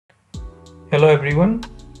Hello everyone.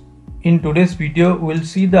 In today's video, we'll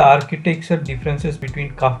see the architecture differences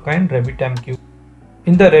between Kafka and RabbitMQ.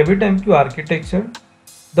 In the RabbitMQ architecture,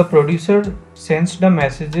 the producer sends the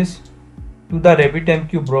messages to the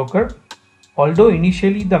RabbitMQ broker, although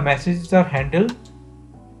initially the messages are handled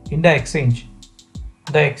in the exchange.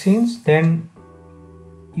 The exchange then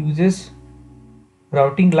uses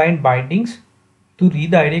routing line bindings to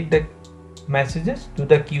redirect the messages to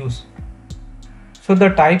the queues. So the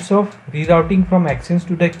types of rerouting from exchange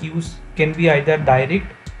to the queues can be either direct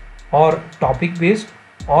or topic based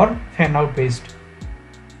or fan out based.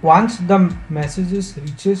 Once the messages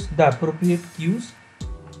reaches the appropriate queues,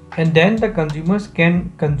 and then the consumers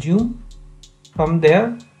can consume from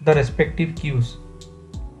there the respective queues.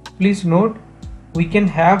 Please note, we can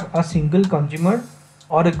have a single consumer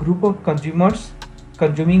or a group of consumers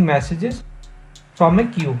consuming messages from a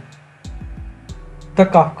queue. The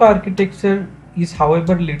Kafka architecture is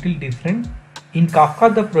however little different. In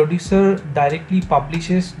Kafka, the producer directly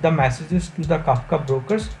publishes the messages to the Kafka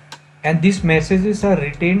brokers, and these messages are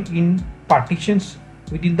retained in partitions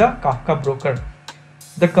within the Kafka broker.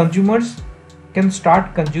 The consumers can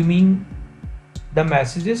start consuming the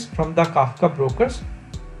messages from the Kafka brokers,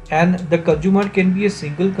 and the consumer can be a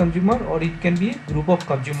single consumer or it can be a group of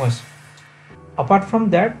consumers. Apart from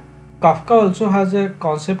that, Kafka also has a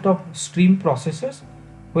concept of stream processors,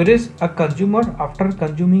 whereas a consumer, after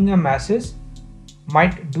consuming a message,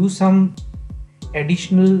 might do some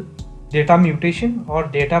additional data mutation or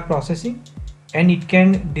data processing, and it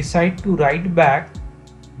can decide to write back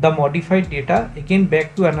the modified data again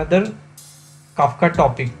back to another Kafka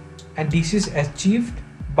topic, and this is achieved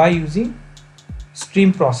by using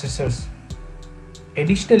stream processors.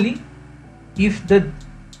 Additionally, if the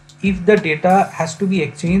data has to be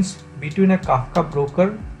exchanged between a Kafka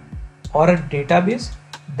broker or a database,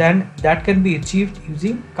 then that can be achieved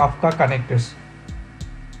using Kafka connectors.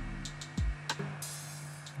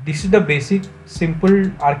 This is the basic simple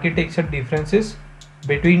architecture differences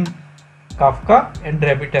between Kafka and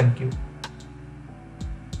RabbitMQ.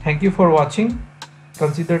 Thank you for watching.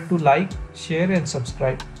 Consider to like, share and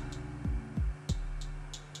subscribe.